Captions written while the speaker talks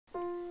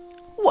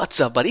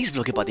What's up, buddies?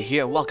 Vlogibuddy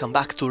here. Welcome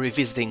back to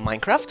Revisiting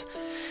Minecraft.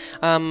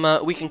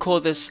 We can call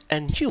this a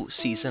new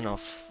season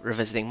of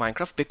Revisiting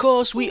Minecraft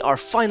because we are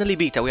finally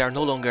beta. We are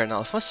no longer an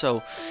alpha,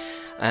 so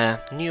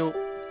new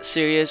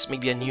series,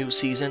 maybe a new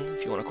season,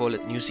 if you want to call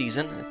it new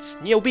season. It's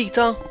new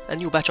beta, a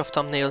new batch of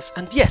thumbnails,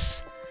 and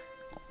yes,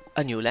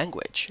 a new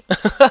language.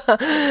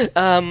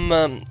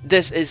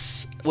 This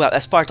is, well,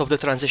 as part of the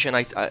transition,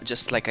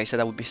 just like I said,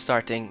 I would be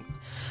starting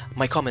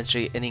my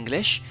commentary in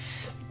English.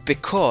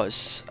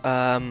 Because,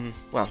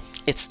 well,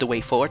 it's the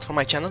way forward for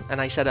my channel, and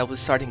I said I was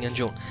starting in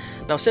June.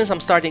 Now, since I'm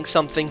starting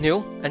something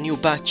new, a new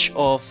batch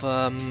of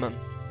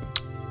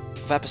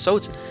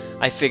episodes,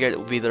 I figured it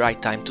would be the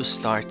right time to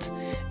start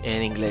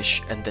in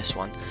English in this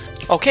one.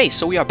 Okay,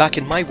 so we are back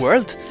in my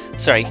world.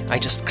 Sorry, I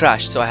just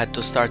crashed, so I had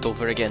to start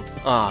over again.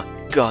 Ah,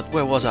 God,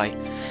 where was I?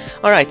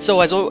 Alright, so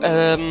as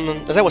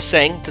I was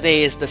saying,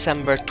 today is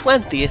December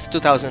 20th,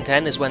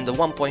 2010, is when the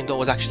 1.0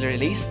 was actually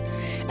released,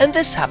 and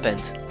this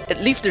happened.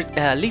 Leaf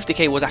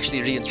Decay was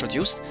actually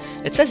reintroduced.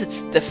 It says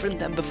it's different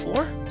than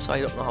before, so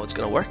I don't know how it's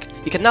gonna work.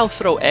 You can now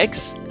throw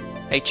eggs.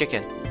 Hey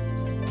chicken.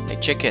 Hey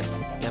chicken,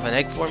 you have an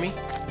egg for me?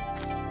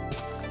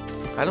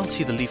 I don't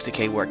see the Leaf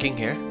Decay working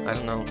here. I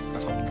don't know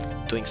if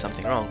I'm doing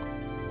something wrong.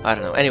 I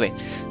don't know. Anyway,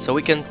 so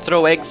we can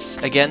throw eggs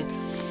again.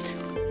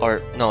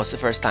 Or, no, it's the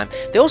first time.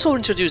 They also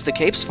introduced the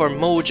capes for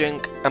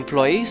Mojang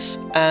employees,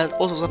 and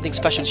also something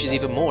special which is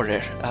even more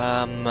rare.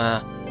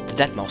 The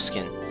Deadmau5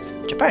 skin.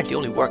 Which apparently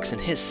only works in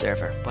his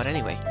server, but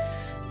anyway,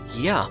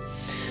 yeah.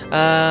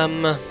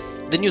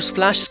 The new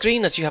splash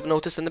screen, as you have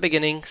noticed in the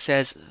beginning,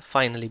 says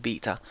finally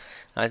beta.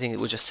 I think it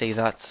would just say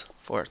that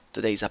for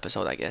today's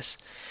episode, I guess.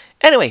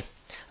 Anyway,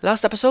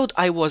 last episode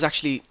I was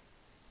actually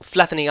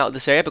flattening out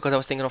this area because I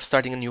was thinking of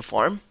starting a new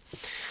farm.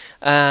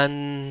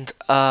 And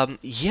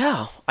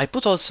yeah, I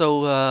put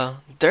also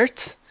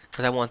dirt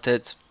because I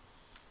wanted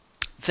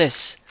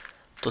this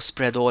to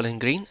spread all in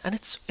green, and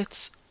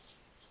it's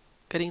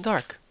getting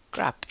dark.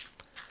 Crap.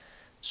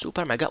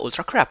 Super mega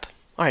ultra crap.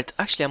 Alright,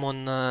 actually I'm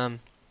on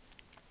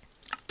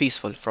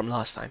peaceful from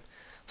last time.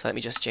 So let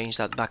me just change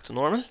that back to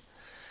normal.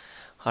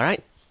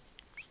 Alright.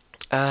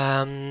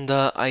 And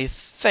I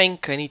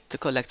think I need to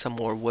collect some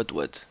more wood.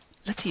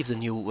 Let's see if the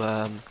new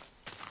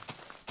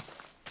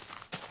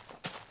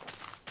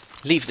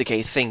Leaf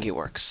Decay thingy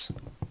works.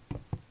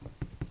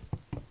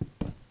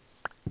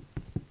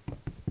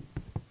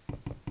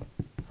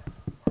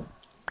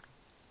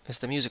 Is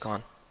the music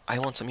on? I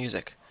want some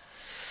music.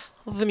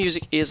 The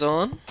music is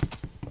on.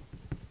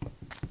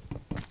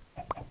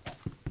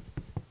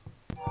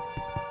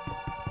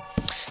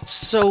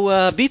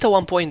 So beta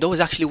 1.0 is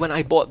actually when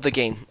I bought the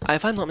game.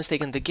 If I'm not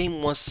mistaken, the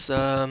game was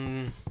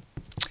 10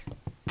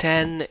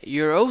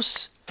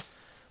 euros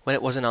when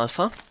it was in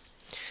alpha,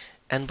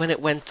 and when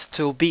it went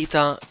to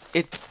beta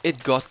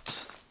it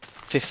got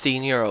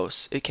 15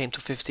 euros. It came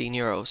to 15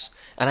 euros,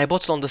 and I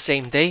bought it on the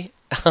same day,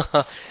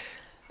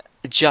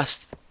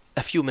 just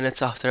a few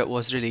minutes after it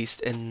was released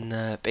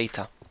in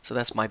beta. So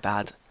that's my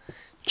bad.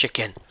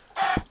 Chicken.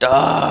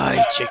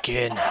 Die,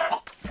 chicken.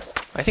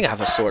 I think I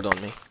have a sword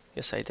on me.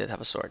 Yes, I did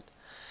have a sword.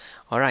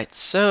 Alright,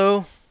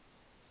 so...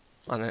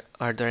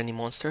 Are there any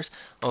monsters?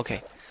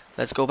 Okay,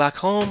 let's go back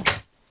home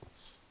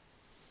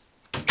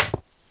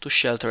to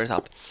shelter it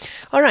up.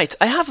 Alright,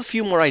 I have a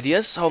few more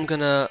ideas how I'm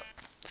gonna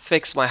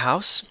fix my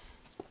house.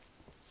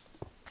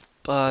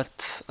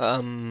 But,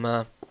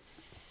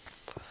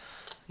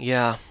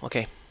 yeah,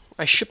 okay.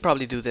 I should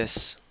probably do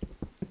this.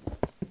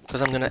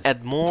 Because I'm gonna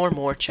add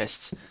more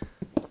chests.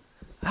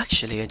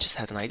 Actually, I just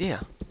had an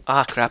idea.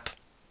 Ah, crap.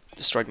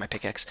 Destroyed my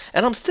pickaxe.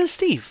 And I'm still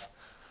Steve.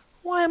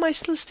 Why am I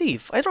still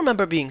Steve? I don't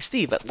remember being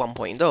Steve at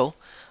 1.0.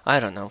 I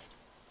don't know.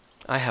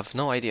 I have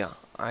no idea.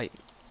 I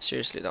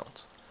seriously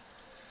don't.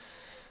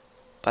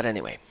 But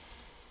anyway.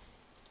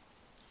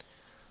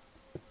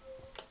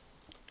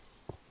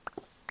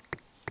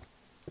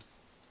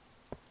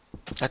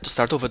 I had to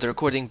start over the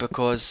recording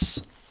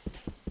because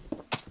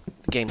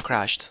game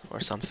crashed or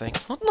something.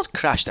 Not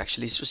crashed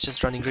actually, it was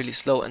just running really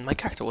slow and my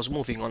character was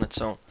moving on its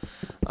own.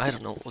 I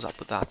don't know what was up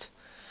with that.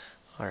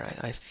 Alright,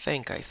 I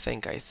think I'm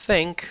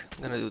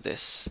gonna do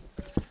this.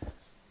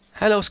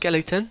 Hello,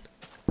 skeleton.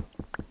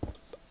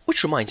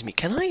 Which reminds me,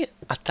 can I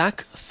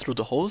attack through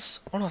the holes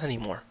or not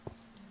anymore?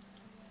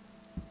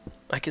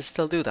 I can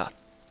still do that.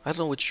 I don't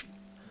know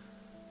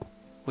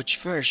which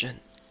version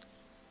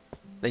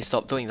they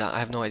stopped doing that. I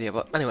have no idea,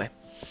 but anyway,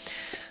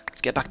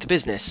 let's get back to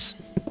business.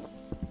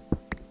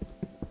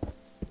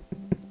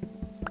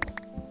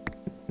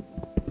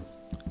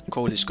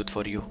 Coal is good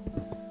for you.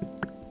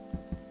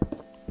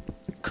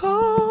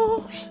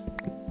 Coal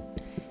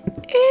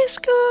is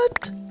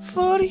good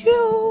for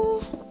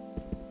you.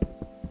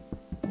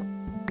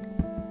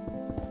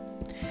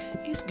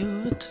 It's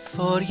good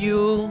for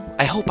you.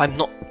 I hope I'm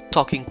not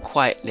talking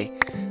quietly,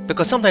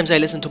 because sometimes I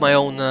listen to my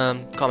own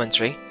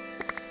commentary.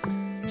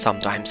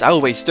 Sometimes. I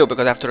always do,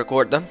 because I have to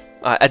record them.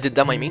 Edit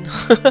them, I mean.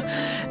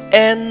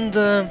 And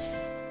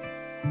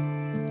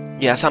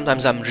yeah,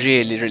 sometimes I'm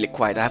really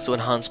quiet. I have to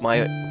enhance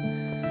my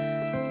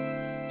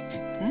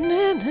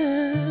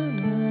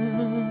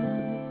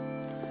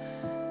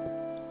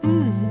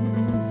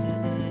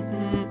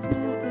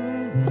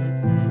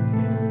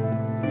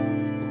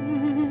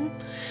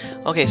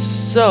Okay,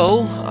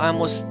 so I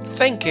was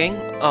thinking.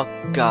 Oh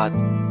God,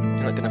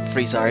 you're not gonna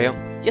freeze, are you?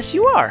 Yes,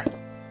 you are.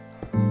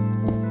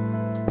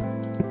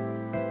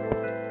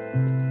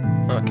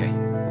 Okay.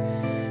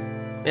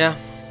 Yeah,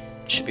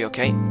 should be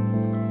okay.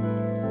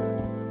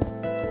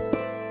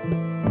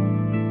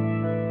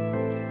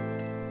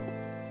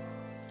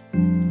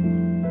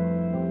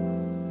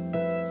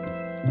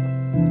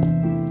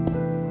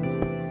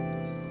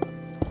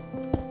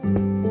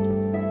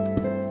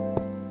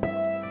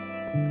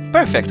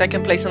 Perfect, I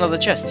can place another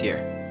chest here.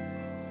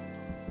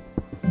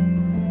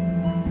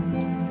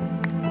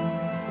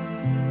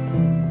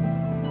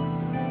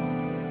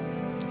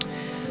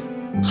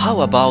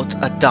 How about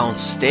a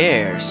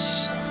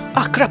downstairs?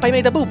 Ah, crap, I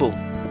made a boo-boo.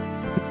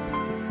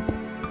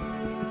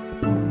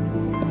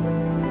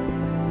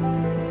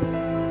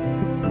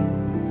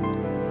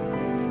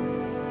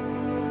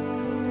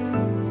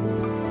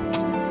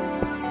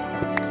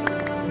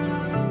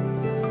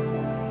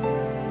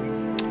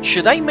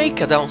 Should I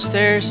make a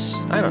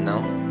downstairs? I don't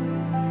know.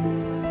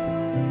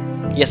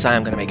 Yes, I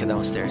am gonna make a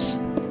downstairs.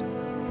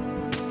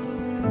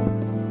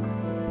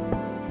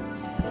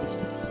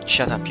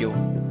 Shut up, you.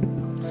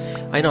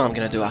 I know what I'm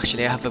gonna do,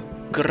 actually. I have a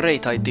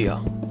great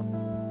idea.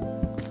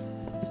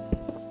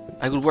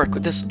 I will work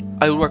with this.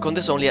 I will work on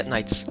this only at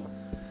nights,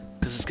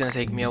 because it's gonna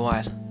take me a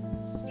while.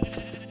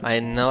 I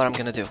know what I'm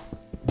gonna do.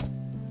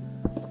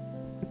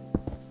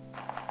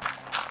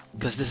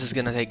 Because this is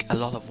gonna take a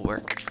lot of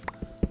work.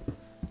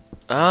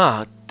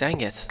 Ah, dang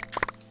it.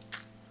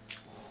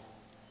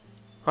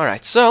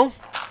 Alright, so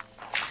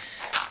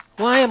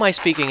why am I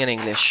speaking in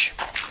English?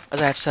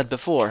 As I have said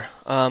before,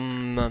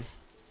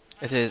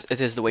 it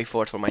is the way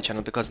forward for my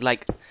channel, because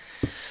like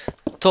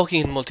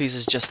talking in Maltese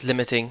is just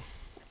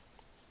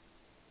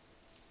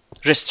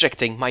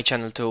restricting my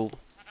channel to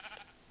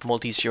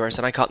Maltese viewers,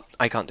 and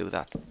I can't do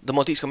that. The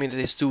Maltese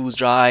community is too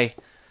dry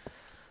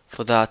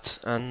for that,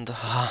 and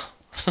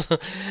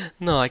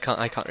no, I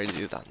can't really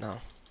do that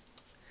now.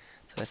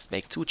 So let's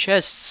make 2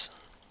 chests.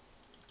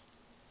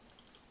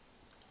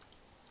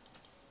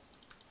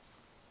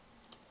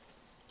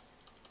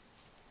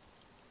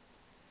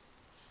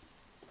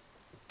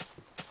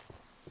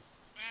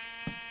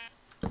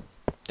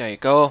 There you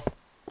go.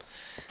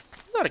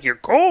 There you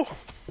go.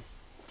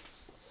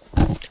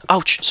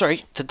 Ouch!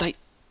 Sorry, did I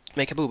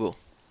make a boo-boo?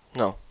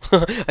 No.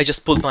 I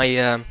just pulled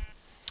my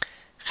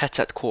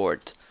headset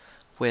cord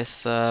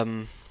with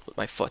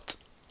my foot.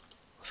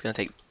 It's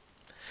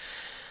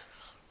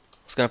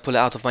gonna pull it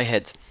out of my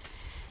head.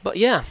 But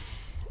yeah.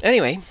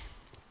 Anyway,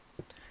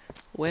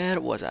 where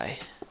was I?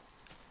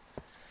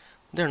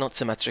 They're not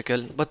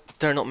symmetrical, but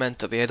they're not meant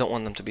to be. I don't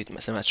want them to be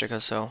symmetrical,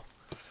 so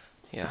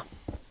yeah.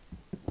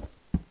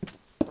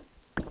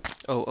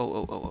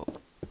 Oh.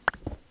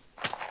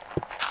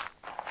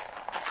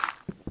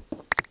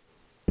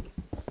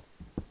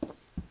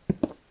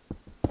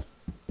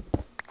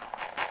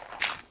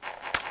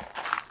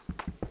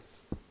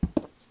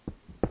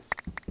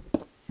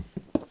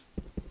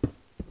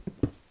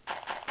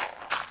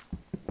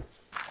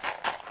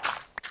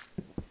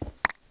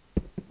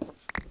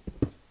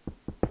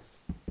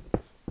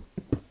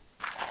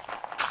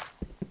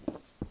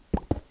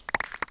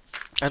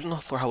 I don't know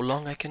for how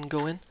long I can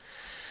go in.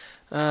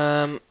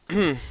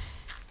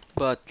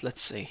 But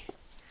let's see.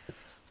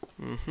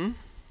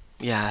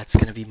 Yeah, it's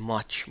gonna be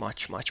much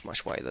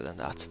wider than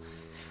that.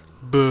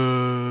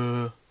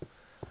 Buh.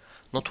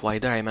 Not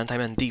wider, I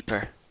meant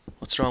deeper.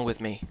 What's wrong with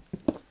me?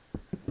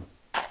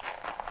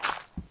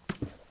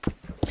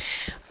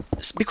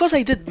 Because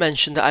I did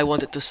mention that I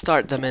wanted to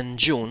start them in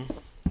June,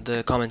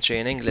 the commentary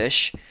in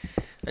English,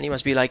 and you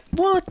must be like,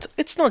 what?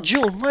 It's not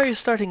June, why are you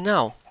starting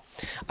now?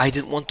 I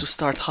didn't want to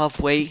start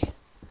halfway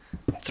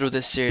through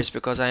this series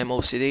because I am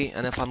OCD,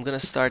 and if I'm gonna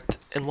start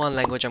in one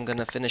language, I'm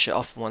gonna finish it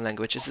off in one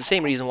language. It's the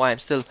same reason why I'm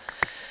still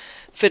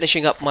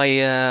finishing up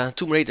my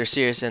Tomb Raider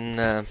series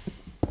in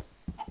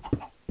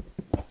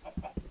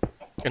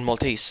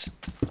Maltese.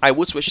 I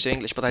would switch to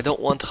English, but I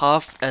don't want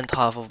half and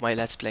half of my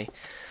Let's Play.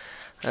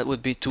 That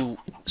would be too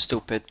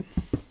stupid.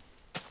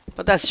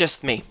 But that's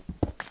just me.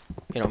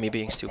 You know, me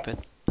being stupid.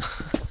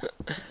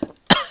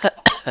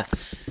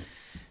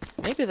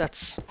 Maybe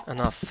that's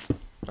enough.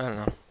 I don't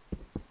know.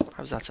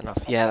 How's that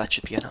enough? Yeah, that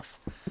should be enough.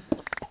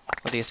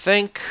 What do you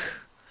think?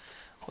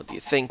 What do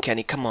you think,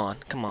 Kenny? Come on.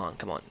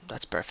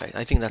 That's perfect.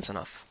 I think that's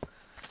enough.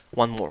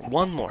 One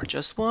more.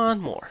 Just one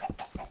more.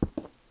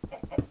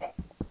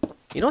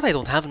 You know what I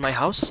don't have in my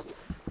house?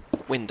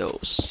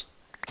 Windows.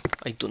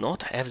 I do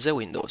not have the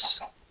windows.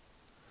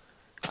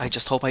 I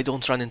just hope I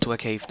don't run into a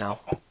cave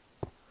now.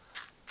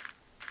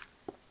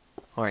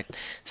 Alright.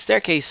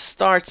 Staircase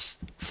starts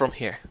from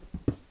here.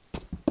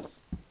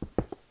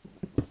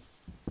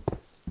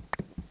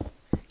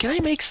 Can I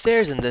make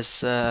stairs in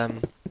this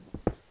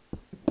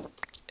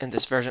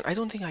version? I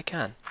don't think I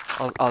can.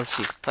 I'll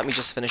see. Let me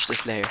just finish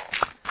this layer.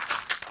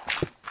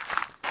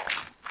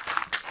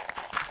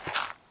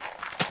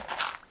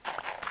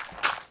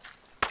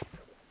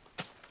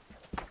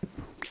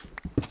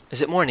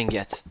 Is it morning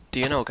yet? Do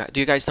you know? Do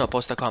you guys know?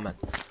 Post a comment.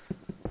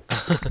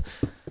 I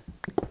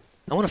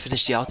want to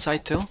finish the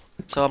outside too.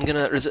 So I'm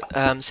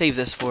gonna save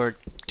this for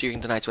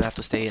during the nights when I have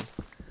to stay in.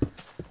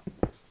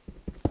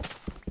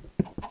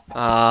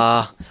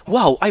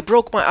 Wow, I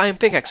broke my iron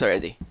pickaxe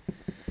already.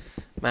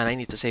 Man, I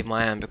need to save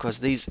my iron because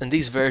in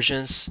these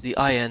versions the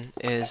iron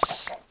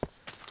is.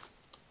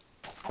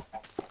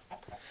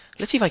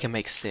 Let's see if I can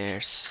make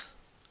stairs.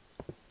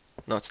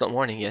 No, it's not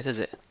morning yet, is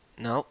it?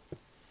 No.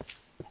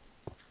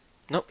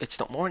 No, it's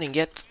not morning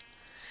yet.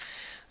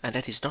 And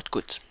that is not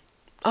good.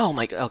 Oh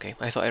my god, okay,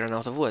 I thought I ran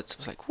out of wood. I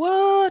was like,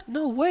 what?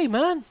 No way,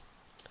 man.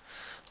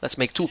 Let's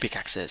make 2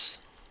 pickaxes.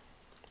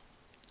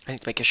 I need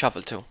to make a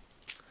shovel too.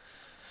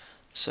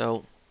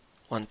 So,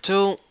 1,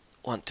 2,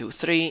 1, 2,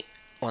 3,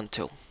 1,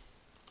 2.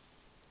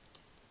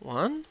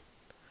 1,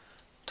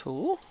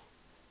 2,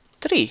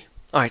 3.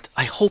 Alright,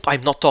 I hope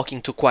I'm not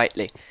talking too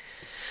quietly.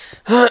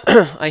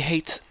 I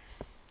hate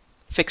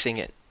fixing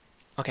it.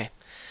 Okay.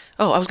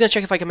 Oh, I was gonna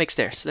check if I can make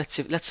stairs. Let's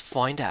see. Let's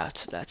find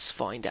out. Let's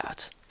find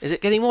out. Is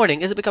it getting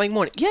morning? Is it becoming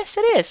morning? Yes,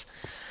 it is.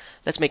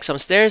 Let's make some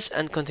stairs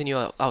and continue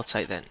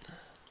outside then.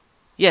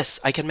 Yes,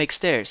 I can make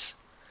stairs.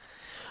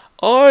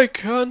 I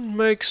can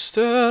make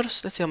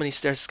stairs. Let's see how many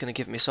stairs it's gonna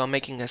give me. So I'm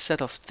making a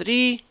set of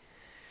 3.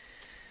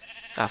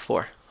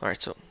 4.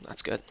 Alright, so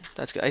that's good.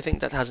 That's good. I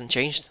think that hasn't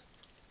changed.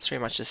 It's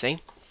pretty much the same.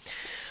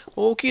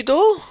 Okie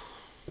do.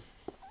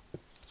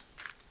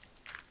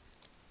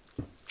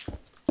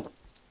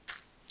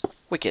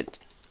 Wicked.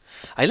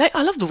 I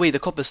love the way the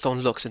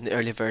cobblestone looks in the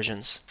early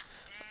versions.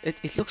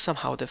 It looks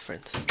somehow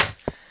different.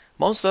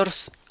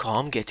 Monsters,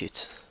 come get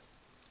it.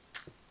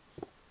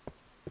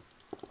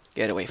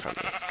 Get away from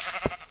me.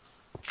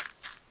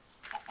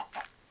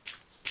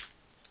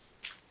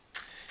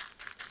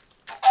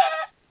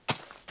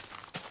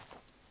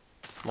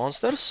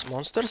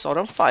 Monsters are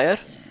on fire.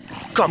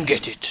 Come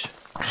get it.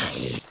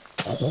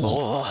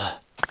 Oh,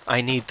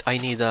 I need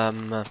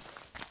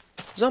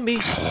zombie.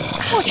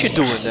 What you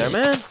doing there,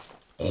 man?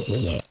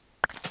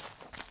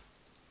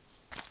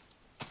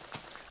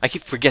 I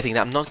keep forgetting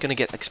that I'm not gonna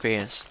get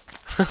experience.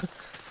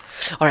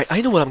 Alright, I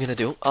know what I'm gonna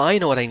do. I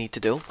know what I need to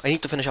do. I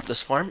need to finish up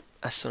this farm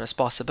as soon as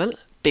possible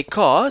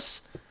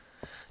because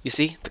you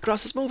see, the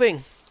grass is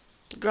moving.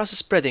 The grass is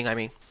spreading, I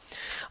mean.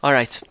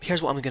 Alright,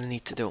 here's what I'm gonna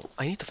need to do.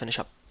 I need to finish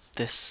up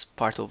this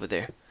part over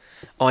there.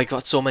 Oh, I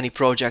got so many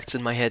projects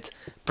in my head.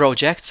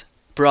 Projects?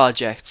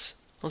 Projects.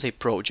 Don't say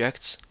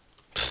projects.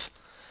 Pfft.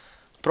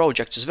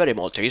 Projects is very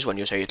Maltese when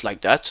you say it like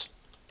that.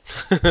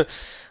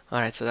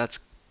 Alright, so that's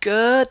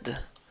good.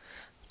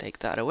 Take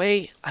that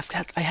away.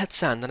 I had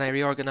sand and I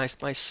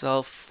reorganized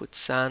myself with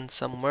sand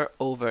somewhere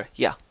over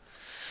here.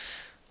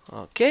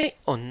 Okay.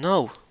 Oh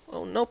no.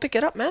 Oh no, pick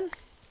it up, man.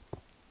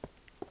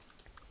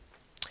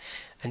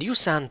 And you,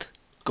 sand,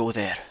 go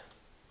there.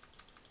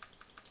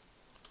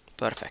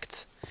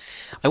 Perfect.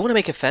 I want to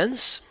make a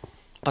fence,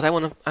 but I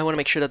want to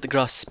make sure that the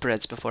grass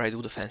spreads before I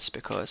do the fence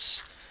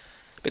because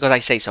I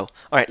say so.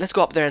 All right, let's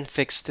go up there and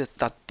fix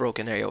that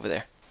broken area over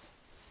there.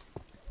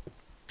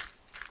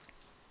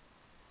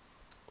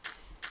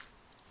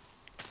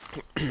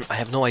 I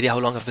have no idea how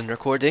long I've been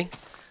recording,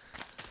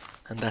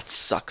 and that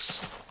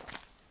sucks.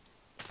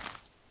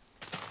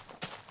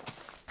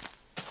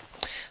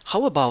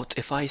 How about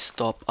if I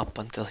stop up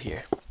until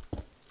here?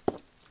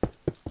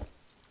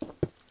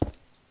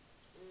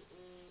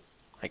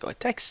 I got a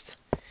text.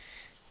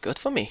 Good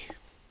for me.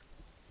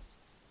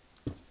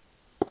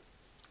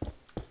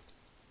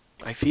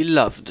 I feel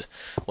loved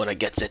when I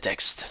get the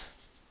text.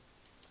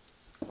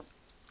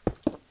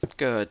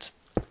 Good.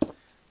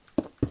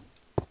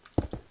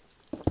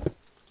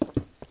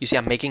 You see,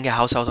 I'm making a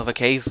house out of a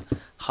cave.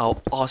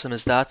 How awesome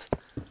is that?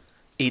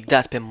 Eat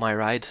that, pimp my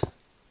ride.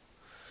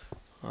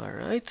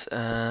 Alright,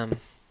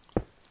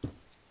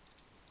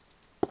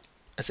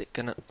 is it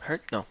gonna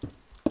hurt? No.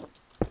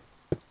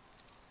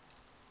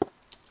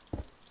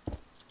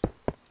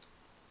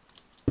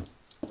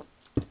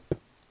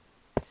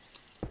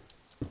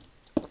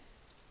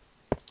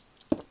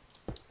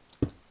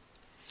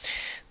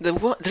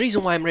 The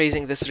reason why I'm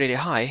raising this really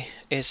high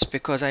is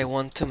because I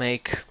want to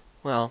make,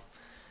 well,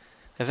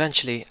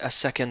 eventually a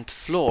second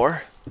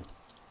floor.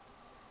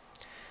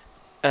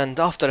 And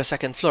after a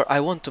second floor,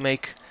 I want to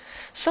make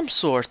some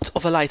sort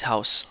of a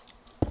lighthouse.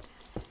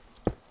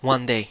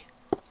 One day.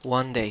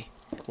 One day.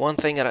 One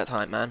thing at a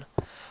time, man.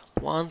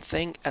 One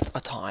thing at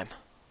a time.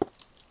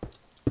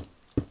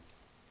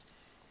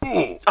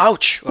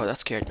 Ouch! Oh, that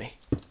scared me.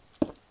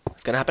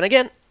 It's gonna happen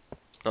again.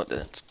 No, it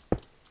didn't.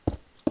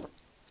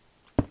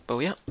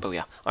 Booyah,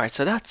 booyah. Alright,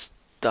 so that's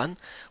done.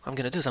 What I'm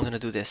gonna do is I'm gonna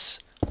do this.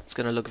 It's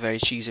gonna look very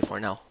cheesy for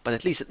now, but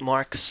at least it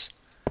marks...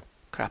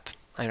 Crap.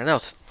 I ran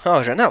out. Oh,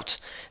 I ran out.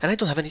 And I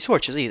don't have any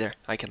torches either.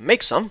 I can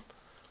make some.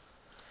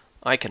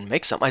 I can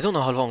make some. I don't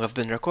know how long I've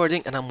been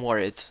recording and I'm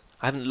worried.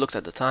 I haven't looked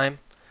at the time.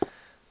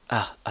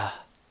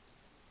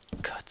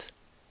 Good.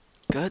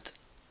 Good.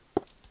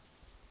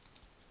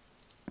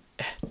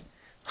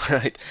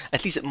 Alright.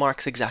 At least it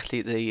marks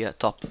exactly the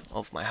top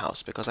of my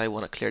house because I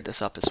want to clear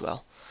this up as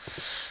well.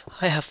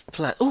 I have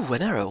planned... Ooh,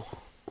 an arrow.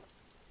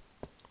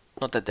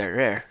 Not that they're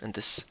rare in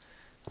this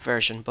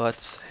version,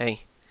 but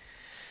hey.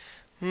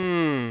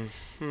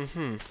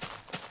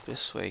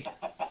 This way.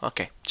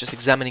 Okay, just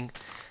examining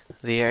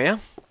the area.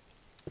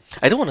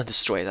 I don't want to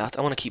destroy that.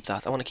 I want to keep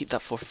that. I want to keep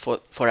that for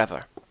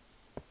forever.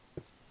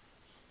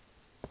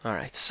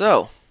 Alright,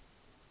 so...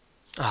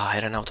 I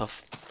ran out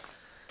of...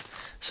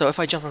 So if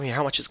I jump from here,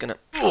 how much is gonna...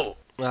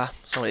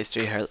 it's only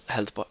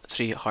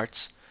 3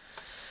 hearts.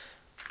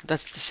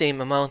 That's the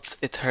same amount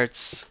it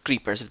hurts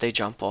creepers if they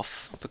jump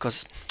off.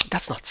 Because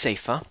that's not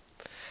safe, huh?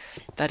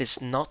 That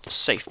is not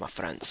safe, my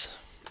friends.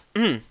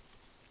 And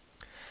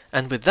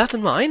with that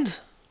in mind,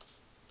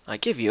 I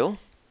give you...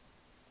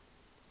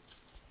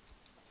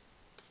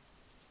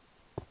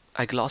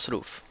 a glass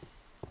roof.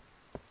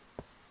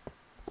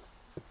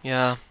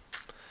 Yeah,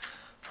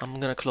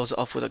 I'm gonna close it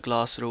off with a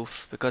glass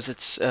roof because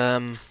it's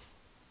the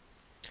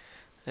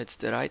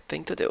right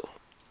thing to do.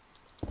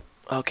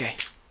 Okay.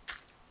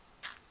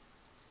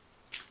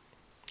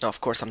 No,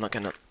 of course I'm not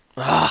gonna.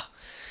 Well,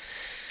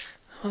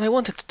 I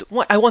wanted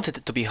to. I wanted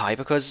it to be high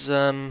because you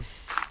know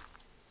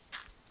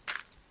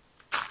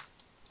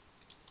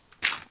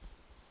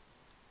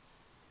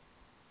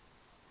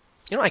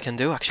what I can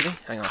do actually.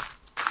 Hang on.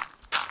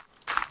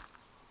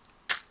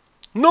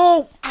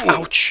 No!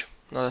 Ouch!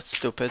 No, that's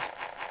stupid.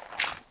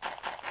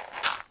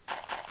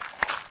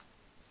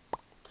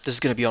 This is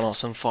gonna be an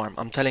awesome farm.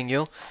 I'm telling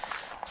you,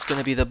 it's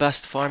gonna be the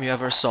best farm you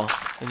ever saw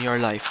in your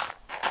life.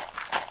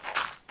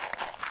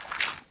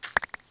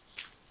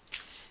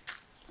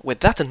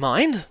 With that in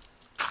mind,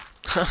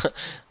 I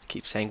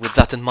keep saying with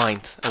that in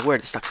mind. A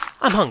word is stuck.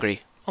 I'm hungry.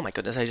 Oh my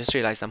goodness! I just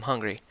realized I'm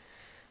hungry.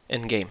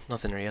 In game,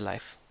 not in real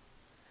life.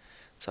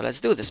 So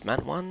let's do this,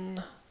 man.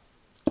 1,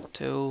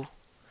 2.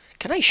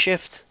 Can I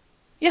shift?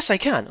 Yes, I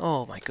can.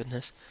 Oh my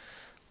goodness.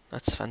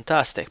 That's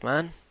fantastic,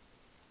 man.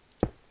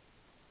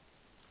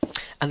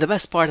 And the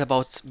best part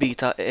about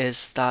beta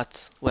is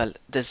that, well,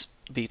 this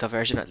beta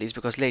version at least,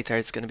 because later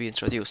it's going to be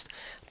introduced.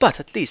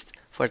 But at least,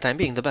 for the time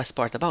being, the best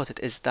part about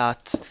it is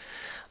that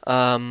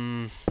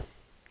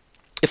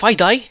if I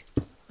die,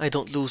 I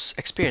don't lose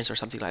experience or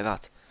something like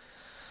that.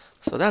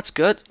 So that's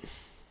good.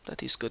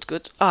 That is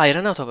good. I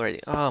ran out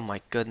already. Oh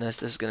my goodness,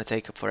 this is going to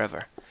take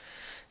forever.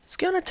 It's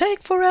going to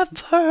take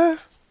forever.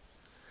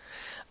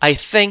 I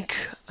think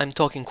I'm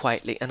talking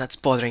quietly, and that's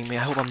bothering me.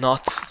 I hope I'm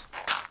not.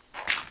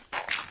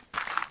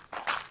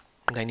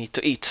 And I need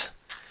to eat.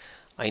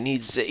 I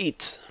need to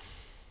eat.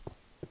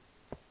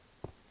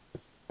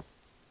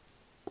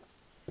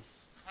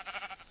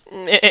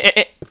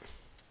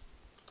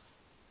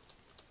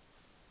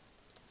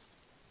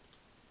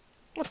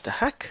 What the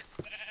heck?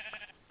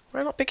 Why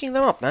am I not picking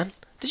them up, man?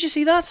 Did you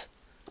see that?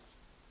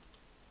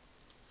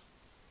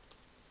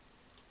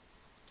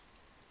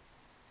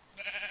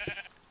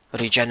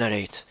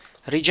 Regenerate.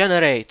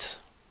 Regenerate.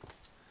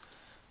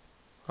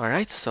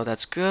 Alright, so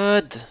that's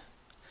good.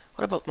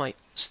 What about my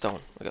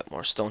stone? I got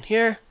more stone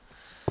here.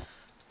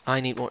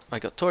 I need more. I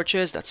got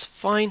torches. That's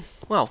fine.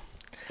 Well,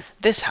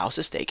 this house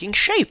is taking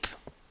shape.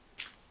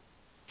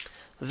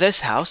 This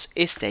house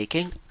is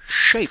taking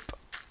shape.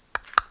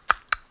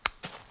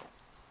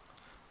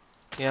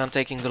 Yeah, I'm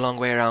taking the long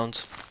way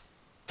around.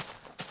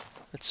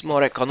 It's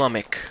more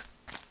economic.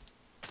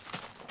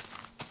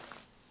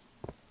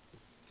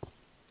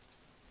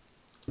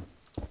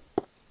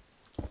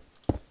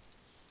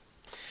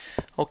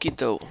 Okie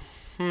do.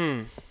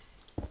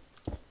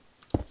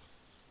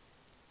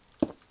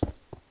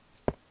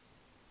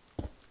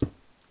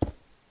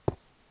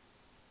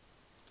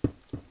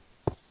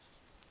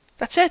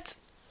 That's it.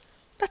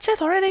 That's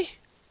it already.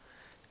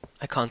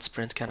 I can't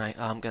sprint, can I?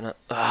 I'm gonna...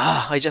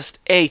 I just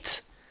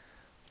ate.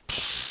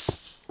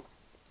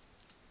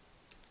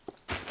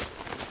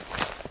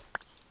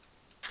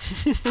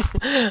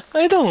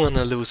 I don't want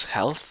to lose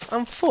health.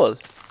 I'm full.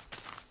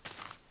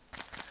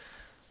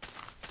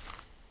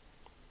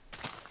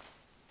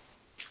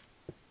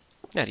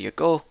 There you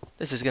go.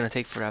 This is gonna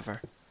take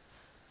forever.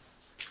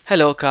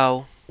 Hello,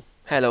 cow.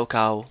 Hello,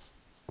 cow.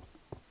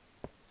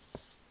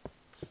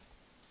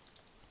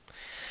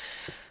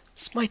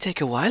 This might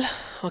take a while.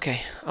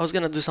 Okay, I was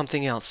gonna do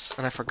something else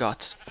and I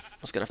forgot.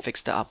 I was gonna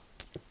fix the up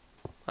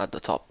at the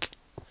top.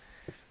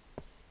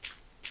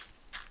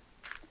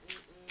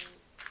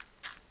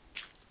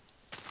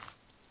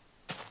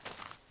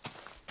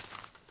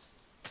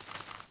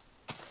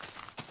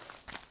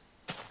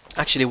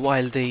 Actually,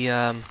 while the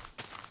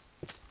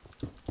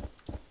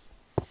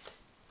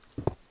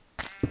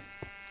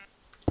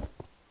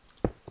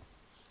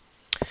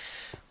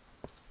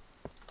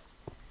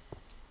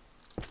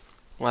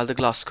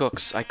glass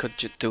cooks, I could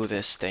do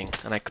this thing,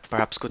 and I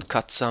perhaps could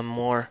cut some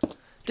more.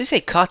 Did you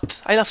say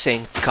cut? I love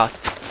saying cut.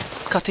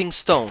 Cutting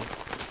stone.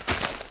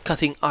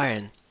 Cutting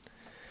iron.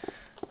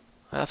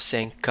 I love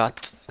saying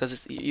cut,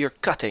 because you're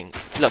cutting.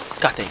 Look,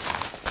 cutting.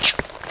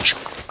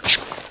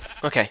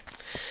 Okay,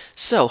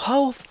 so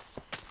how...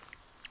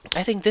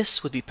 I think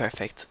this would be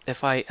perfect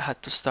if I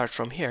had to start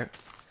from here.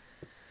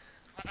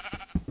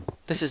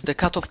 This is the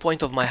cutoff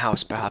point of my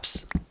house,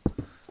 perhaps.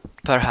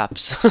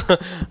 Perhaps.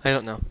 I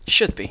don't know.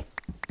 Should be.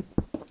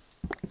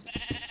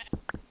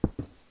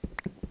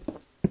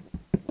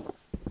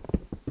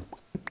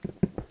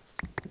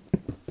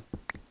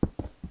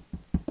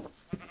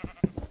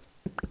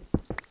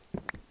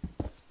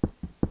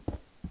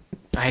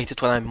 hate it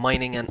when I'm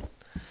mining and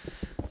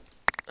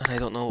I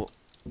don't know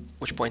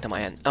which point am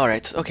I in.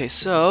 Alright, okay,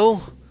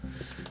 so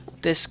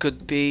this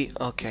could be...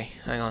 Okay,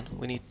 hang on.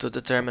 We need to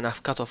determine a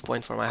cutoff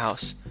point for my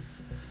house.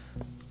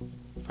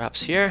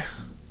 Perhaps here?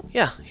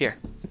 Yeah, here.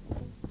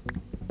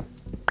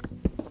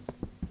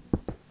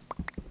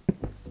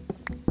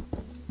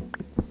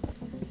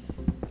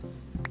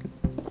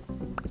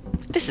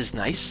 This is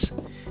nice.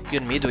 You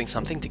and me doing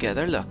something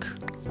together, look.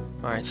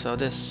 Alright, so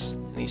this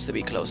needs to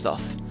be closed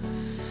off.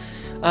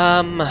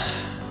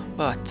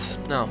 But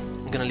no,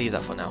 I'm gonna leave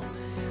that for now.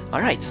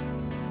 Alright.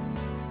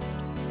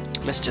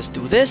 Let's just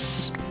do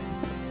this.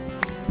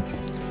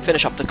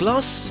 Finish up the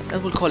glass,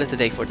 and we'll call it a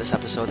day for this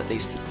episode at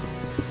least.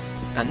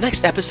 And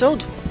next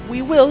episode,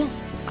 we will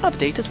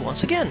update it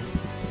once again.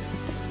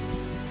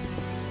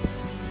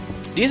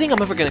 Do you think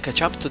I'm ever gonna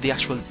catch up to the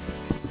actual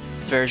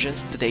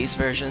versions, today's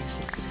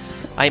versions?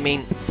 I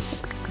mean,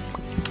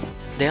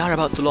 they are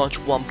about to launch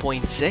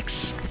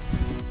 1.6,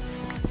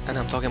 and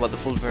I'm talking about the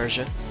full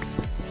version,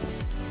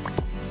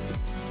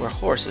 where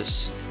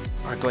horses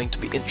are going to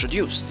be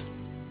introduced.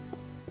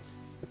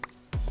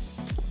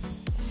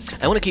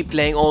 I want to keep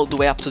playing all the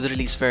way up to the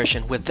release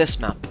version with this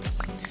map,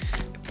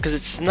 because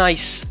it's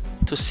nice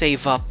to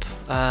save up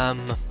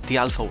the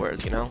alpha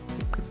world, you know?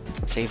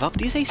 Save up?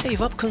 Do you say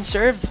save up?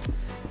 Conserve?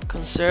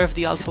 Conserve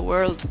the alpha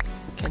world?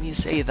 Can you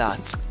say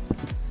that?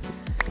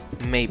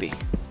 Maybe.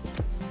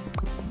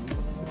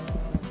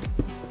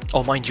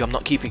 Oh, mind you, I'm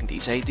not keeping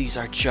these, eh? These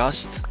are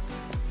just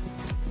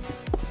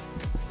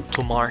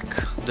to mark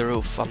the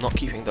roof. I'm not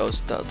keeping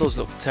those. Those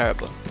look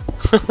terrible.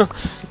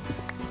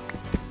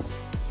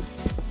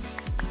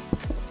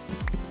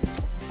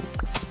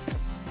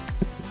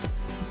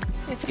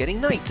 It's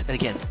getting night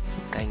again.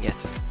 Dang it.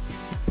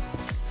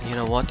 And you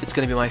know what? It's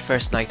gonna be my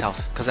first night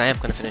out, because I am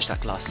gonna finish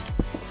that class.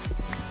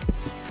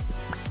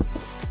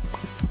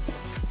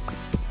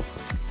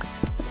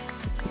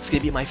 It's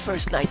gonna be my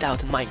first night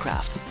out in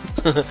Minecraft.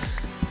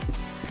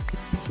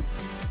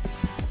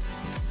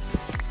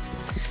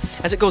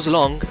 As it goes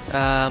along,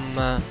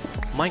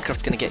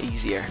 Minecraft's gonna get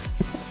easier.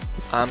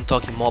 I'm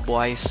talking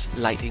mob-wise,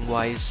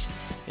 lighting-wise,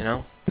 you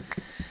know.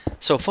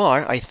 So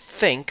far, I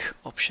think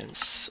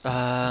options.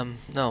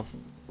 No,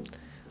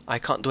 I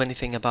can't do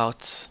anything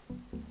about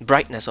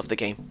brightness of the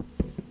game.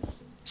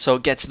 So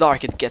it gets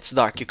dark.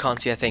 You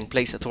can't see a thing.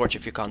 Place a torch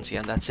if you can't see,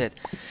 and that's it.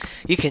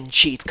 You can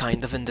cheat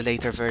kind of in the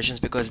later versions,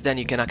 because then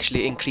you can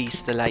actually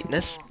increase the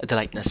lightness,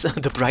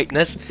 the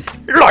brightness.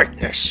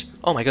 Lightness!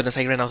 Oh my goodness,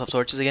 I ran out of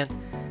torches again.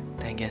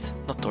 Dang it.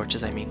 Not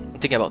torches, I mean. I'm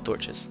thinking about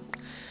torches.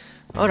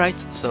 Alright,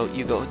 so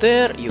you go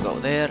there, you go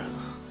there,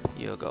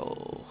 you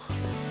go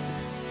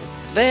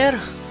there,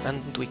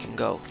 and we can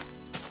go.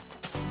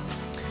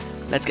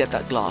 Let's get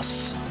that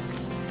glass.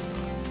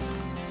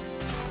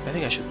 I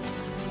think I should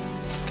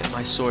get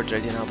my sword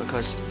ready now,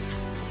 because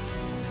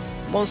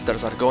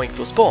monsters are going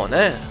to spawn,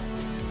 eh?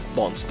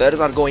 Monsters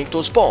are going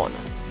to spawn.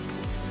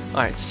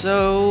 Alright,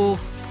 so...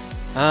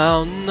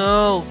 Oh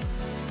no!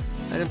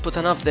 I didn't put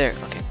enough there.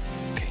 Okay,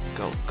 okay,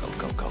 go.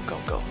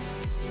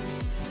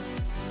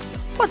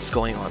 What's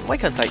going on? Why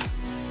can't I...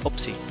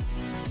 Oopsie.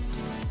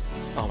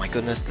 Oh my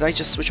goodness, did I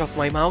just switch off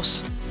my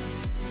mouse?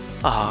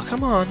 Ah,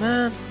 come on,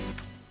 man.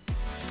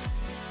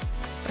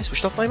 I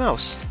switched off my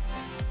mouse.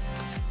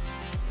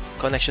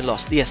 Connection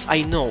lost. Yes,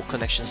 I know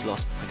connection's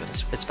lost. Oh my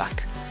goodness, it's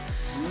back.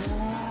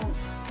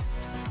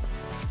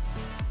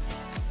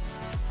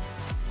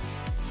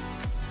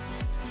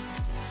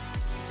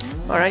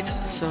 Alright,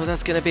 so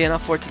that's gonna be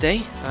enough for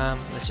today.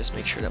 Let's just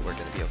make sure that we're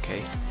gonna be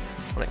okay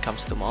when it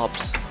comes to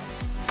mobs.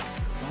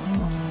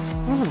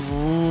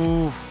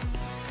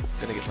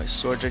 Gonna get my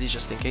sword ready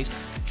just in case.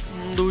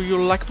 Do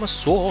you like my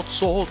sword?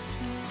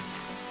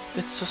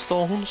 It's a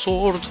stone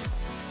sword.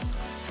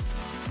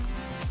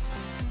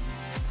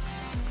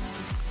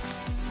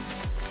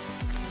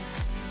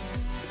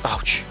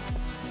 Ouch.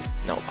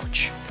 No,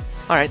 ouch.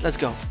 Alright, let's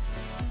go.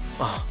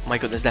 Oh my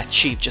goodness, that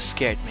sheep just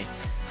scared me.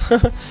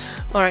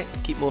 Alright,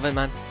 keep moving,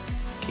 man.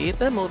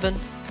 Keep it moving.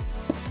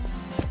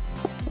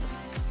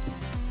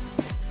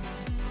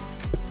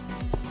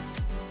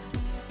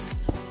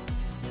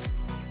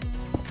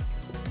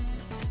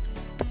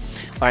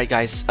 Alright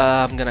guys,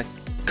 I'm gonna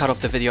cut off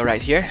the video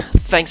right here.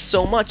 Thanks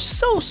so much,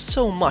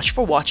 so much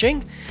for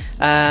watching.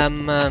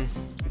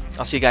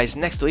 I'll see you guys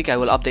next week. I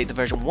will update the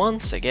version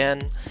once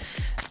again.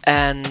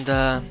 And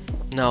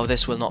no,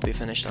 this will not be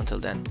finished until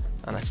then.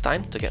 And it's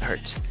time to get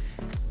hurt.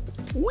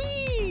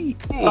 Whee!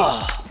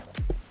 Oh.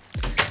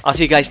 I'll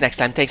see you guys next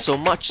time. Thanks so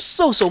much,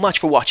 so much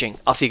for watching.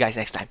 I'll see you guys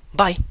next time.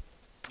 Bye!